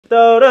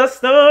Though the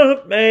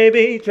storm may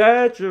be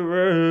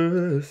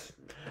treacherous,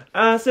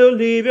 I still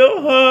leave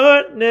your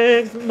heart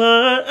next to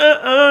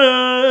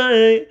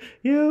mine.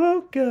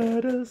 You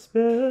got a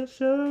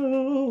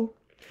special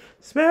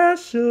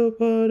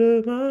part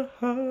of my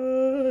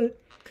heart.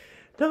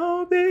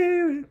 Don't be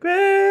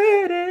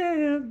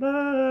regretting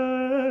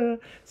my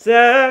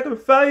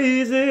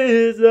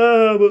sacrifices.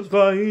 I was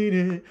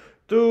fighting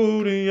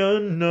through the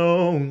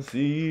unknown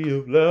sea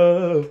of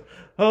love.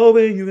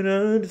 Hoping you can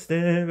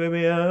understand,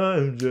 baby,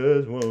 I'm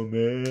just one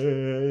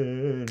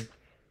man.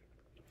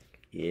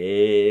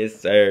 Yes,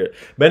 sir.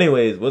 But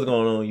anyways, what's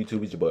going on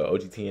YouTube? It's your boy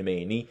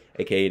Ogtmane,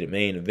 aka the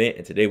main event,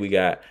 and today we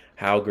got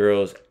How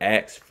Girls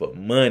Ask for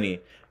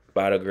Money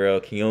by the girl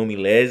Kiyomi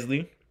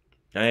Leslie.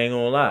 I ain't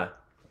gonna lie.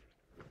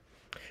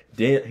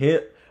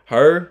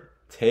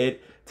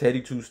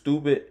 Teddy Too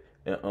Stupid,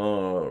 and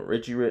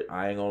Richie Rich.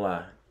 I ain't gonna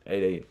lie.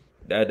 Hey,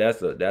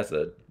 that's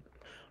a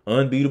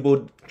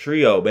unbeatable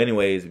trio. But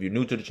anyways, if you're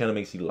new to the channel,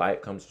 make sure you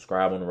like, comment,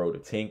 subscribe. On the road to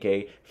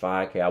 10K,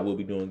 5K. I will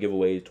be doing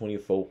giveaways,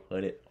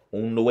 2,400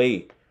 on the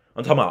way.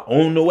 I'm talking about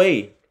on the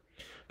way.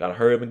 Gotta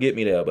hurry up and get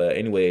me there. But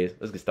anyways,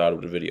 let's get started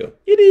with the video.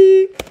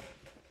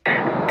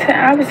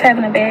 I was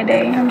having a bad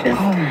day. I'm just,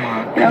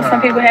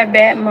 some people have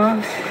bad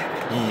months.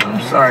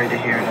 I'm sorry to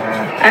hear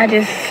that. I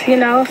just,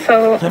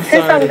 so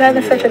since I was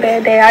having such a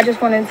bad day, I just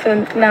wanted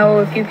to know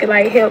if you could,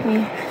 help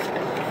me.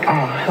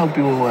 Oh, help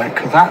you with what?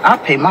 Because I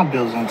pay my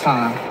bills on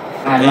time.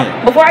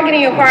 Before I get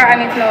in your car, I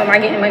need to know, am I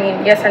getting money,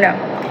 yes or no?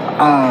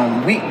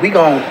 We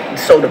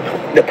so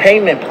the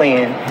payment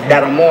plan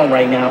that I'm on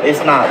right now,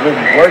 it's not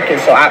really working,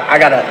 so I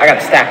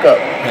gotta stack up.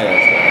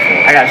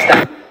 I gotta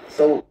stack.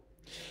 So,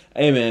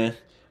 hey man,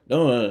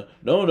 don't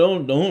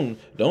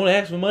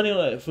ask for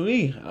money for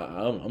me.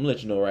 I'm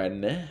letting you know right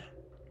now.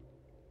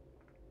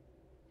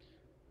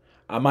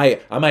 I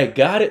might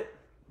got it,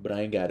 but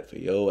I ain't got it for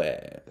your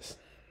ass.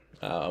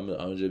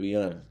 I'm just be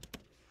honest.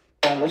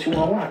 What you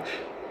wanna watch?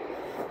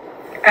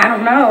 I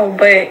don't know,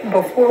 but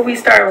before we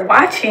start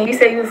watching, you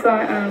said you was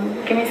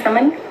gonna give me some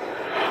money.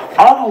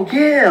 Oh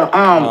yeah,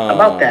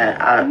 about that.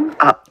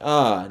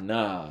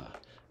 Nah,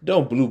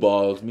 don't blue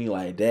balls me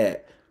like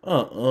that.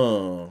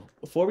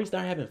 Before we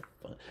start having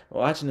fun,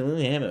 watching the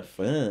movie, having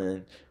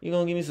fun, you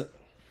gonna give me some.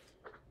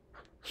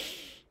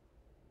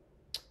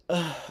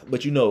 But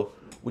what you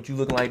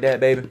looking like that,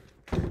 baby?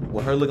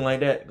 With her looking like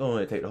that, go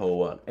ahead and take the whole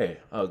wallet. Hey,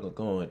 I was gonna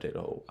go ahead and take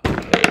the whole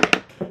wallet. Hey,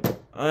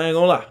 I ain't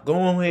gonna lie. Go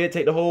on ahead and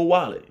take the whole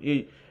wallet.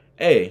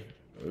 Hey,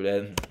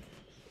 with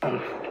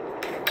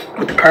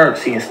the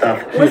currency and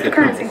stuff. What's the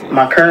currency?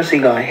 My currency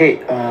gonna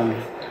hit.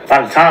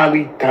 By the time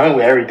we done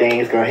with everything,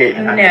 it's gonna hit.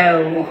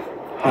 No.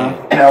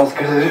 That was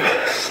good.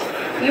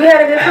 You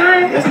had a good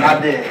time? Yes, I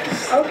did.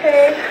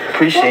 Okay.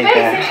 Appreciate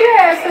that. Since you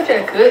had such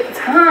a good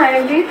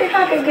time, do you think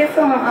I could get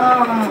some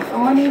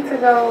money to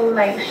go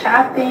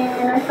shopping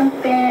or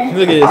something?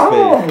 Look at his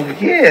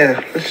face.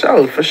 Yeah, for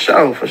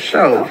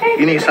sure. Okay.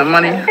 You need some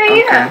money? Okay,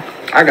 yeah.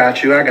 I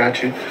got you.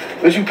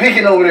 What you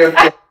picking over there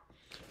for?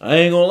 I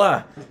ain't gonna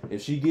lie.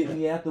 If she get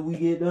me after we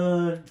get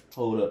done,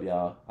 hold up,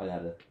 y'all. I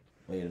gotta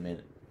wait a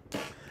minute.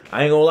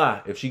 I ain't gonna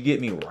lie. If she get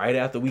me right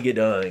after we get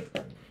done,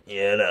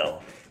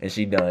 and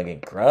she done getting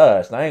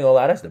crushed, I ain't gonna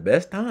lie. That's the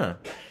best time.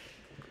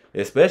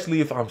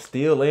 Especially if I'm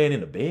still laying in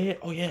the bed.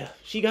 Oh yeah,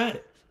 she got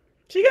it.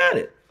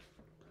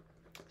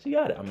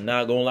 I'm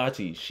not gonna lie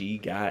to you. She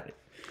got it.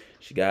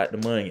 She got the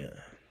money.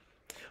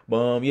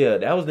 Yeah,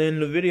 that was the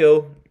end of the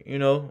video.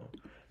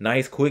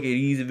 Nice, quick, and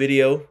easy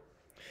video.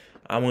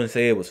 I wouldn't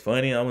say it was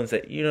funny. I wouldn't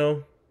say,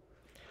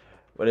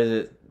 what is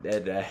it?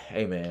 That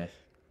hey man,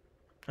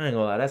 I ain't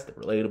gonna lie, that's the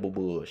relatable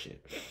bullshit.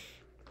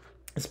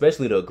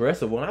 Especially the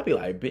aggressive one. I'd be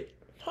like, bitch,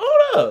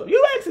 hold up.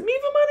 You asking me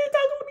for money and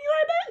talking to me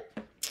like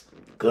that?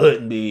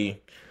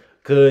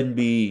 Couldn't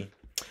be.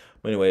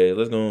 But anyway,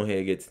 let's go ahead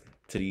and get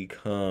to the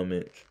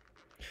comments.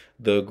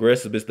 The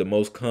aggressive is the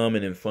most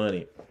common and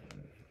funny.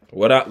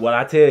 What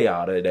I tell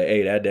y'all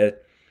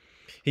that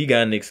he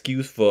got an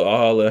excuse for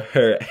all of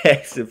her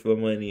asking for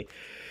money.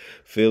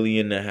 Philly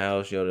in the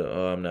house,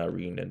 I'm not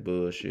reading that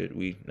bullshit.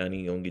 We not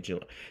even gonna get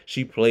you.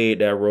 She played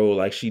that role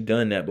like she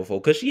done that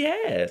before, cause she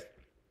has.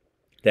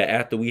 That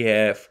after we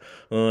have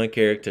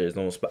characters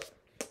on spot,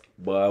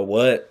 but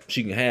what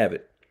she can have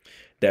it.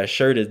 That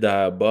shirt is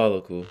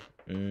diabolical.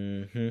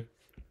 Yeah,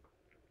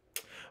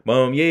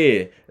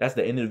 that's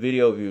the end of the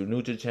video. If you're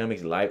new to the channel, make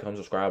sure you like, comment,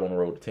 subscribe. On the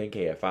road to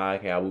 10K at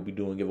 5K. I will be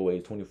doing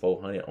giveaways,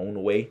 2,400 on the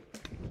way.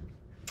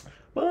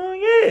 But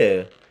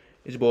yeah,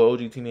 it's your boy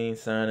Ogtmane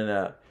signing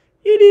out.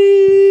 You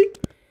dig?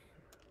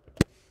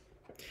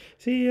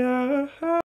 See ya.